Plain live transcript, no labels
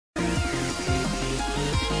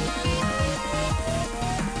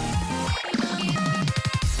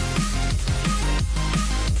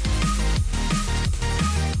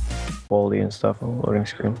Quality and stuff on the loading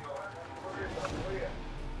screen.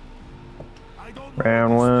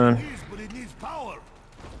 Round one.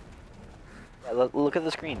 Yeah, look at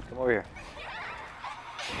the screen. Come over here.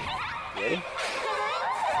 You ready?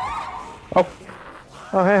 Oh.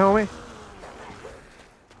 Oh, hey, homie.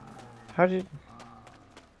 How'd you...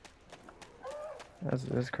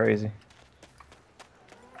 That's crazy.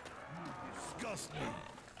 Disgust me.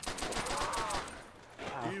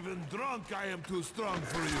 Even drunk, I am too strong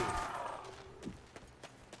for you.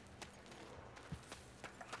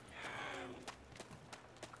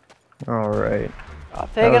 Alright.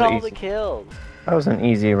 Stop taking all easy. the kills. That was an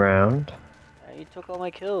easy round. Yeah, you took all my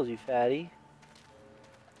kills, you fatty.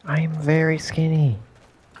 I am very skinny.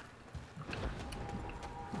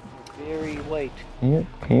 You're very white. Can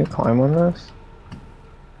you climb on this?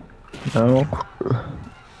 No.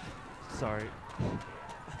 Sorry.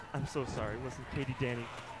 I'm so sorry. Listen, Katie, Danny,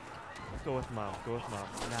 go with Mom. Go with Mom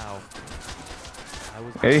now.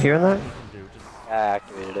 Are you hearing that? I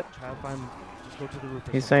activated it. Try to find. Just go to the roof.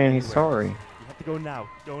 He's saying he's sorry. You have to go now.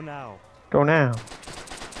 Go now. Go now.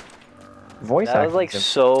 Voice acting. That was like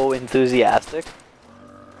so enthusiastic.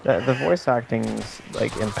 The voice acting's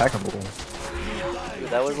like impeccable. Dude,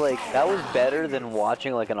 that was better than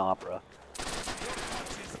watching like an opera.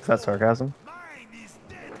 Is that sarcasm?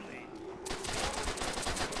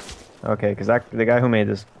 Okay, because the guy who made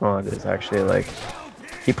this mod is actually like,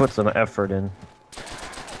 he put some effort in.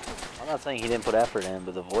 I'm not saying he didn't put effort in,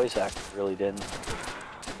 but the voice actor really didn't.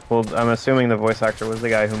 Well, I'm assuming the voice actor was the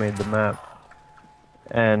guy who made the map.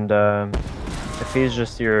 And if he's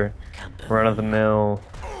just your run-of-the-mill,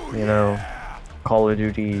 you know, Call of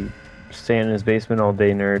Duty, stay in his basement all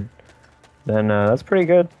day nerd, then that's pretty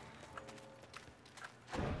good.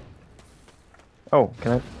 Oh,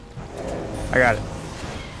 can I got it.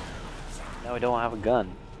 Now we don't have a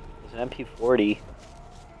gun. It's an MP40.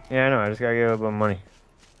 Yeah, I know, I just gotta get a little bit of money.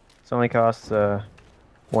 It only costs $1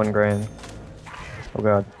 grand. Oh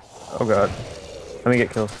god. Oh god. Let me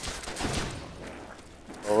get kills.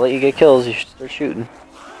 I'll let you get kills, you should start shooting.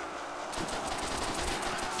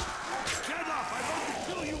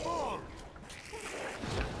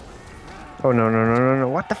 Oh no no no no no,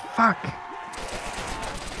 what the fuck?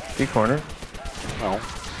 B-corner. No.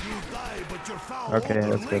 Okay,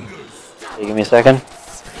 that's good. Hey, give me a second.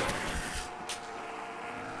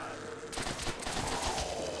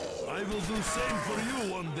 I will do same for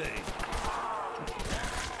you one day.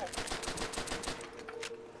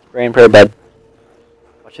 Spray and prayer bed.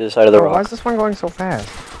 Watch the other side of the Oh, rock. why is this one going so fast?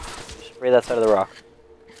 Spray that side of the rock.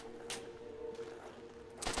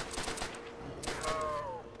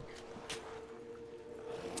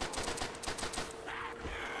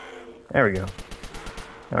 There we go.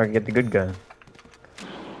 Now I can get the good gun.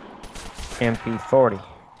 MP40.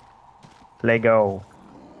 Lego.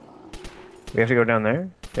 We have to go down there?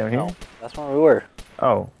 Down here? No, that's where we were.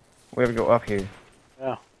 Oh, we have to go up here.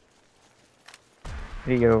 Yeah. How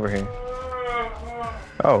do you get over here?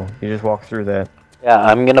 Oh, you just walk through that. Yeah,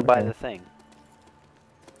 I'm gonna buy Okay. the thing.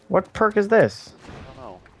 What perk is this? I don't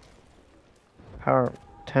know. Power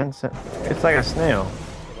 10 cents. It's like a snail.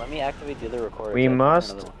 Let me activate the other recorder. We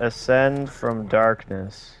must ascend from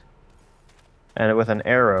darkness. And with an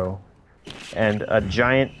arrow. And a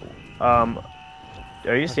giant, are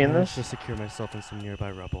you seeing this? To secure myself in some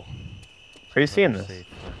nearby rubble. Are you seeing this? Safe.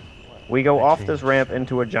 We go I off this changed. ramp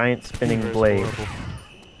into a giant spinning Fever is blade. horrible.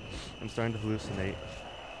 I'm starting to hallucinate.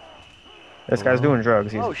 This guy's doing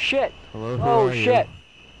drugs. He's... Oh shit! Hello, who Oh are you? shit!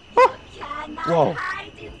 Whoa!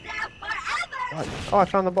 What? Oh, I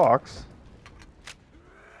found the box.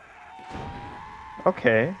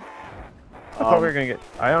 Okay. I thought we were gonna get.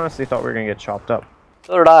 I honestly thought we were gonna get chopped up.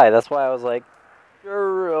 So did I. That's why I was like,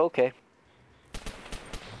 "You're okay."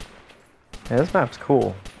 Yeah, this map's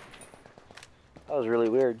cool. That was really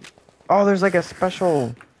weird. Oh, there's like a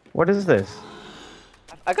special. What is this?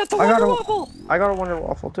 I got the I got Wonder a- Waffle! I got a Wonder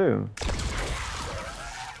Waffle too.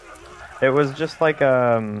 It was just like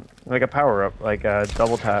a power up, like a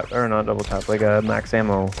double tap, or not double tap, like a max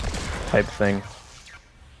ammo type thing.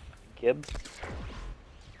 Gib?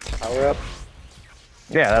 Power up?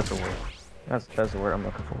 Yeah, that's the word. That's the word I'm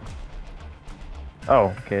looking for.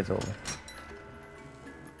 Oh, okay, it's over.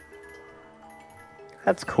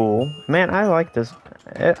 That's cool, man. I like this.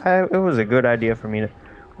 It was a good idea for me to.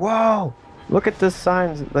 Whoa! Look at this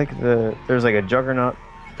signs. Like there's like a Juggernaut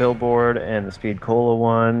billboard and the Speed Cola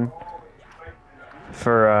one.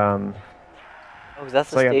 For Oh,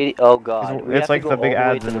 that's the like stadium. Oh god. We it's have like to the go big all the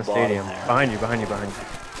way ads to in the bottom stadium. there. Behind you, behind you, behind you.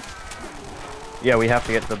 Yeah, we have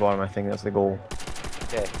to get to the bottom. I think that's the goal.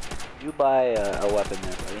 Okay. You buy a weapon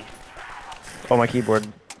there, buddy. Oh, my keyboard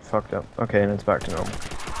fucked up. Okay, and it's back to normal.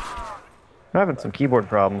 I'm having some keyboard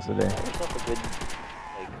problems today. Buy yourself a good,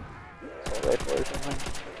 like, assault rifle or something.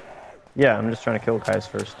 Yeah, I'm just trying to kill guys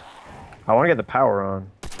first. I want to get the power on.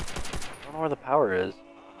 I don't know where the power is.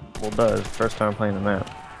 Well, does first time playing the map.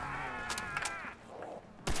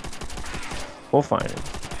 We'll find it.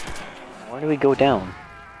 Where do we go down?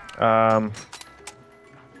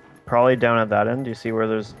 Probably down at that end. Do you see where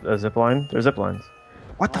there's a zip line? There's zip lines.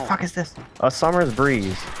 What the Oh. fuck is this? A summer's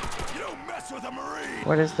breeze. You don't mess with a Marine!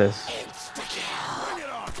 What is this? Bring it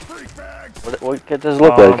on, free fags! What does this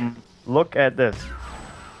look like? Look at this.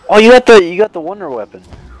 Oh, you got the wonder weapon.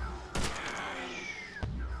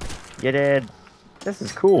 You did. This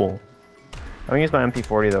is cool. I'm gonna use my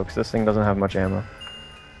MP40 though, because this thing doesn't have much ammo.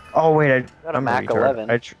 Oh wait, Got a I'm Mac retard. 11.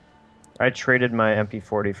 I traded my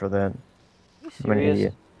MP40 for that. You I'm an serious?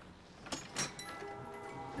 idiot.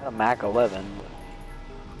 Got a Mac 11.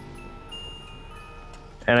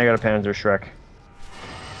 And I got a Panzer Shrek.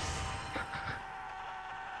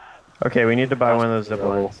 Okay, we need to buy one of those zip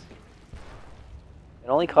lines. It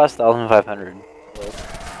only costs 1,500.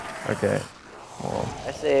 So Okay. Well,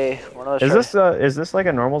 I say one of those. is this like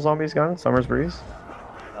a normal zombies gun, Summer's Breeze?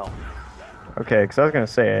 No. Okay, because I was gonna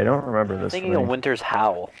say I don't remember I'm this. thinking of Winter's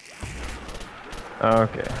Howl.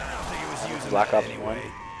 Okay. Black Ops 1.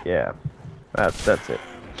 Yeah. That's it.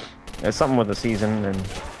 It's something with the season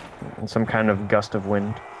and some kind of gust of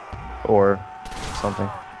wind or something.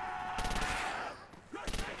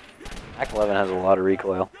 Mac 11 has a lot of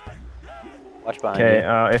recoil. Watch behind you.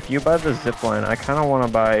 Okay, if you buy the zip line, I kind of want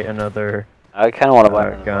to buy another I kind of want to buy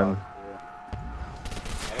another gun. box,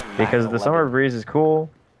 too. Because the Summer Breeze is cool,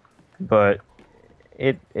 but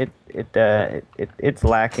it's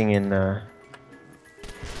lacking in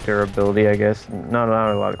durability, I guess. Not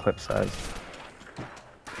a lot of clip size.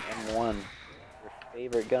 M1, your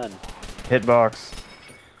favorite gun. Hitbox.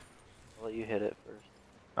 I'll let you hit it first.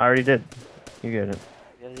 I already did. You get it.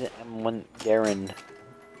 You have the M1 Garand.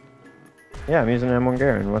 Yeah, I'm using M1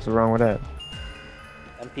 Garand. What's wrong with that?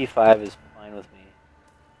 MP5 is fine with me.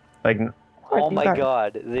 Like, Oh my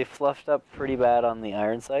god, they fluffed up pretty bad on the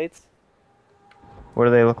iron sights. what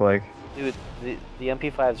do they look like? Dude, the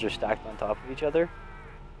MP5s are stacked on top of each other,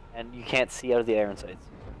 and you can't see out of the iron sights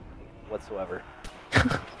whatsoever.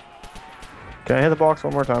 Can I hit the box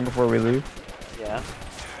one more time before we leave? Yeah.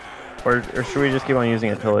 Or should we just keep on using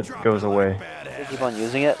it till it goes away? I keep on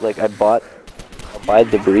using it. Like I'll buy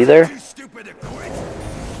debris there. Too stupid to quit!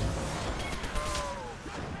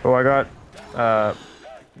 Oh, I got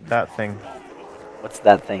that thing. What's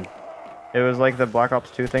that thing? It was like the Black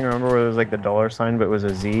Ops 2 thing, remember where it was like the dollar sign but it was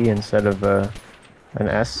a Z instead of an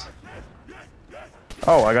S?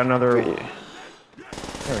 Oh, I got another...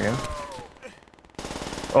 There we go.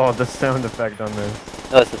 Oh, the sound effect on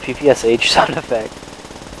this. No, it's the PPSH sound effect.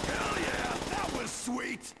 Hell yeah, that was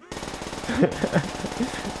sweet!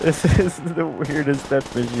 This is the weirdest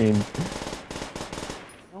death machine.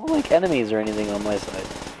 I don't like enemies or anything on my side.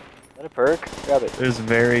 Is that a perk? Grab it. There's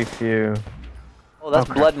very few. Oh, that's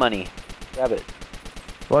Okay. blood money. Grab it.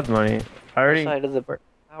 Blood money. I already... Side of the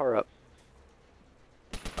power up.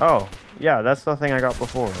 Oh, yeah, that's the thing I got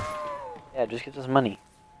before. Yeah, just gives us money.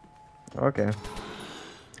 Okay.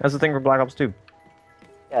 That's the thing for Black Ops 2.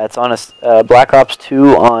 Yeah, it's on a Black Ops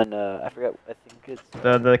 2 on I forget. I think it's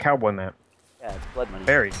The cowboy map. yeah, it's blood money.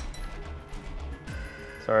 Buried.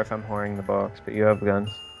 Sorry if I'm whoring the box, but you have guns,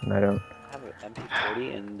 and I don't. I have an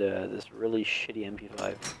MP40 and this really shitty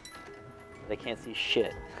MP5. They can't see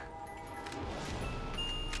shit.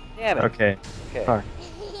 Damn it. Okay. Okay. Fuck.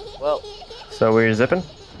 Well, So we're zipping?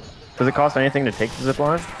 Does it cost anything to take the zip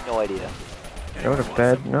line? no idea. Go to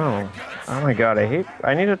bed? No. Oh my god,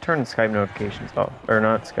 I need to turn Skype notifications off. Or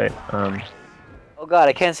not Skype. Oh god,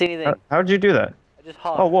 I can't see anything. How'd you do that? I just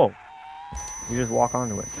hopped. Oh, whoa. You just walk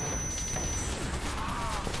onto it.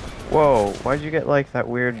 Whoa, why'd you get like that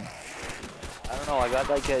weird... I don't know, I got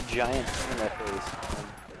like a giant thing in my face.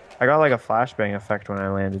 I got like a flashbang effect when I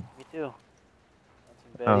landed. Me too.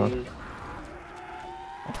 Got some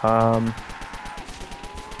Oh. betties.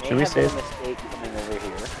 Should we May have been save? a mistake coming over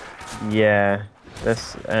here. Yeah,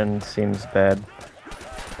 this end seems bad.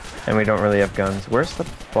 And we don't really have guns. Where's the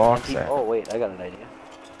box at? Oh wait, I got an idea.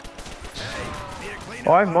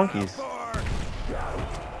 Oh, I have monkeys.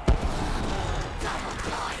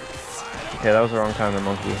 Okay, that was the wrong kind of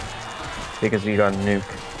monkey. Because we got a nuke.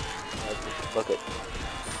 Look it.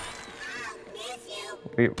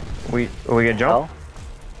 We get jump?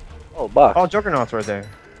 Oh, box. Oh, Juggernaut's right there.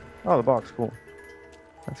 Oh, the box, cool.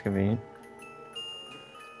 That's convenient.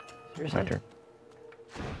 Seriously? My turn.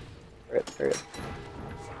 Very good.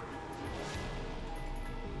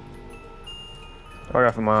 Oh, I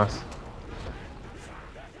got FAMAS.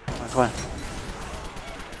 Come on.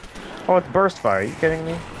 Oh, it's burst fire. Are you kidding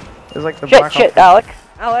me? It's like the Shit, Black shit, Ops.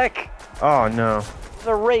 Alec! Oh no. There's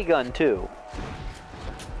a ray gun too.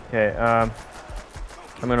 Okay, I'm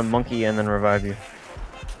gonna monkey and then revive you.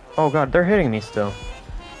 Oh god, they're hitting me still.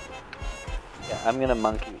 Yeah, I'm gonna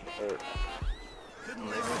monkey.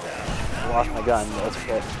 I lost my gun, but that's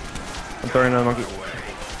okay. I'm throwing another monkey.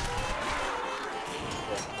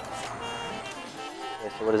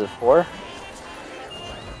 Okay, so what is it, 4?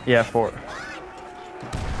 Yeah, 4.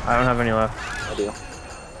 I don't have any left. I do.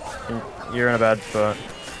 You're in a bad spot.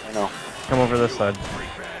 I know. Come over this side.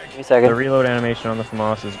 Give me a second. The reload animation on the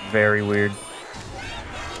FAMAS is very weird.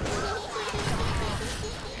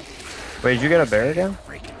 Wait, did you get a bear again?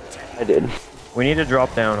 I did. We need to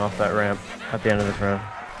drop down off that ramp at the end of this round.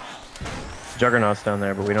 Juggernaut's down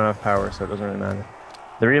there, but we don't have power, so it doesn't really matter.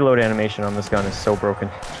 The reload animation on this gun is so broken.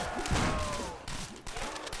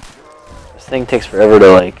 This thing takes forever to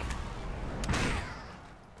like.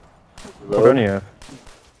 What gun do you have?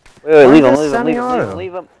 Wait, Why leave is him, this leave him, semi-auto?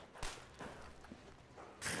 leave him.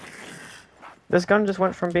 This gun just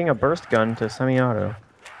went from being a burst gun to semi-auto.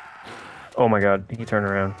 Oh my god, he turned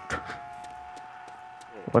around.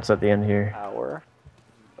 What's at the end here? Power.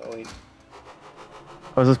 Oh,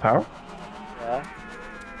 Oh, is this power? yeah.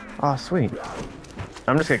 Oh, sweet.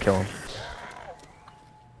 I'm just gonna kill him.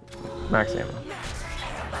 Max ammo.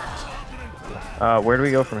 Where do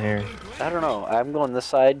we go from here? I don't know. I'm going this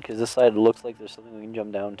side because this side looks like there's something we can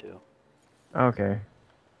jump down to. Okay.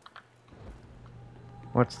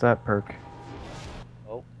 What's that perk?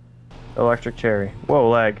 Oh. Electric cherry. Whoa,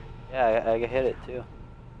 lag. Yeah, I hit it too.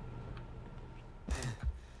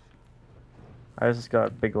 I just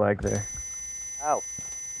got big lag there. Ow.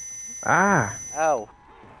 Ah! Ow.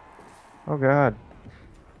 Oh god.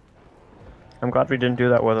 I'm glad we didn't do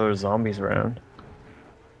that while there were zombies around.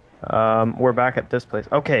 We're back at this place.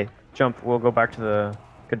 Okay, jump. We'll go back to the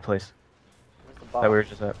good place Where's the that we were box?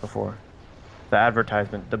 just at before. The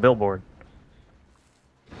advertisement, the billboard.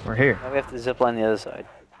 We're here. Now we have to zip line the other side.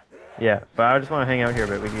 Yeah, but I just want to hang out here,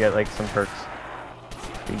 but we can get like some perks.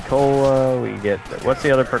 We get cola, we get... What's the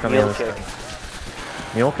other perk on the Mule other kick.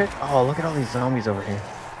 side? Mule kick? Oh, look at all these zombies over here.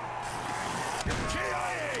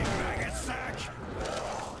 KIA, maggot sack.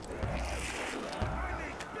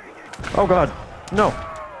 Oh god, no!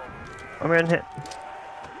 I'm getting hit.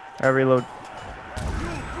 I reload.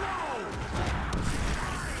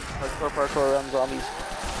 Parkour around zombies.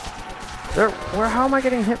 How am I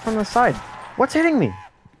getting hit from the side? What's hitting me?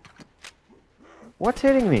 What's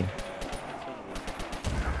hitting me?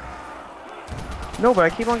 No, but I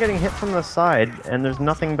keep on getting hit from the side, and there's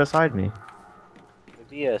nothing beside me. Could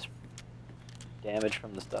be a damage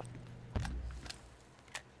from the stuff.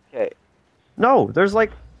 Okay. No, there's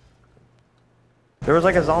like... There was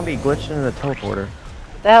like a zombie glitched into the teleporter.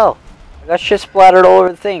 What the hell? I got shit splattered all over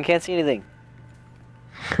the thing. Can't see anything.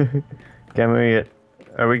 Can we get...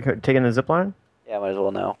 Are we taking the zip line? Yeah, might as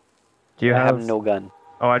well now. Do you I have... have no gun.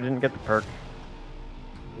 Oh, I didn't get the perk.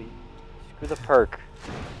 Screw the perk.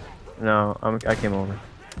 No, I came over.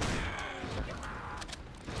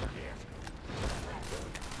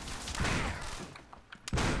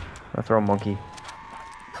 I throw a monkey.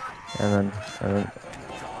 And then...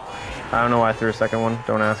 I don't know why I threw a second one.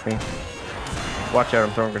 Don't ask me. Watch out,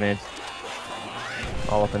 I'm throwing grenades.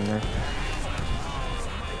 All up in there.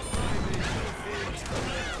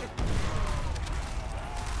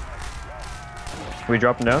 We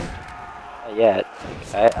dropping down? Not yet.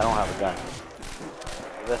 I don't have a gun.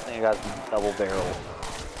 The best thing I got is double barrel.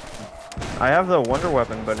 I have the wonder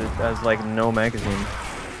weapon, but it has like no magazine.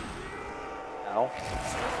 Ow.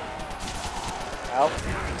 Ow.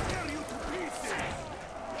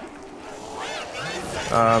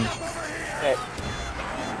 Okay.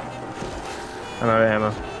 I'm out of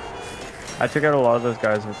ammo. I took out a lot of those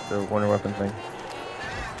guys with the wonder weapon thing.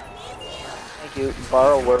 Thank you.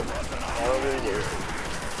 Borrow work. Borrow really.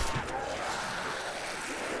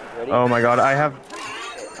 Ready? Oh my god, I have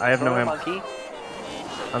no Throw a ammo. monkey.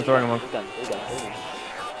 I'm throwing a monkey. Gun.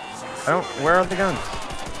 I don't. Where are the guns?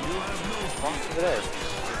 Over there.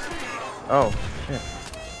 Oh shit.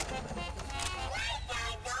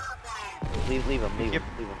 Leave him. Leave Yep.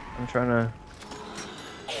 him. Leave him. I'm trying to.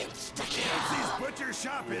 Nancy's butcher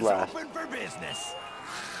shop is Last. open for business.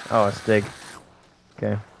 Oh, a steak.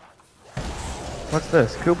 Okay. What's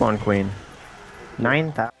this? Coupon Queen.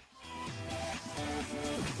 9,000.